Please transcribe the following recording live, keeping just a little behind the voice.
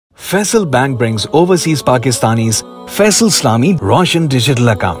Faisal Bank brings overseas Pakistanis Faisal Islami Roshan Digital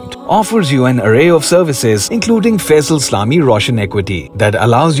Account. Offers you an array of services including Faisal Islami Roshan Equity that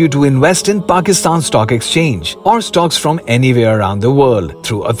allows you to invest in Pakistan Stock Exchange or stocks from anywhere around the world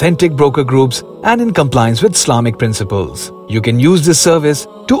through authentic broker groups and in compliance with Islamic principles. You can use this service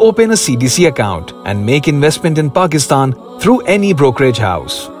to open a CDC account and make investment in Pakistan through any brokerage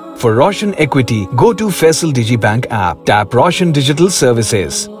house. For Roshan Equity, go to Faisal DigiBank app, tap Roshan Digital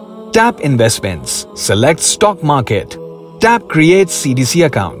Services, tap Investments, select Stock Market, tap Create CDC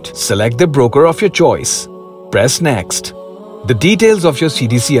account, select the broker of your choice, press Next. The details of your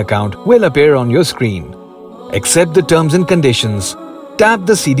CDC account will appear on your screen. Accept the terms and conditions, tap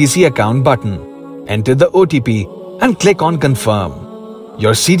the CDC account button, enter the OTP and click on Confirm.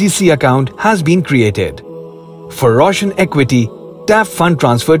 Your CDC account has been created. For Roshan Equity, tap Fund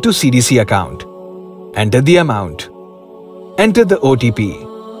Transfer to CDC account. Enter the amount. Enter the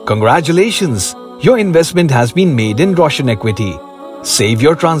OTP. Congratulations! Your investment has been made in Roshan Equity. Save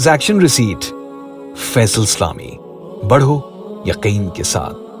your transaction receipt. Faisal Islami. बढ़ो यकीन के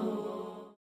साथ.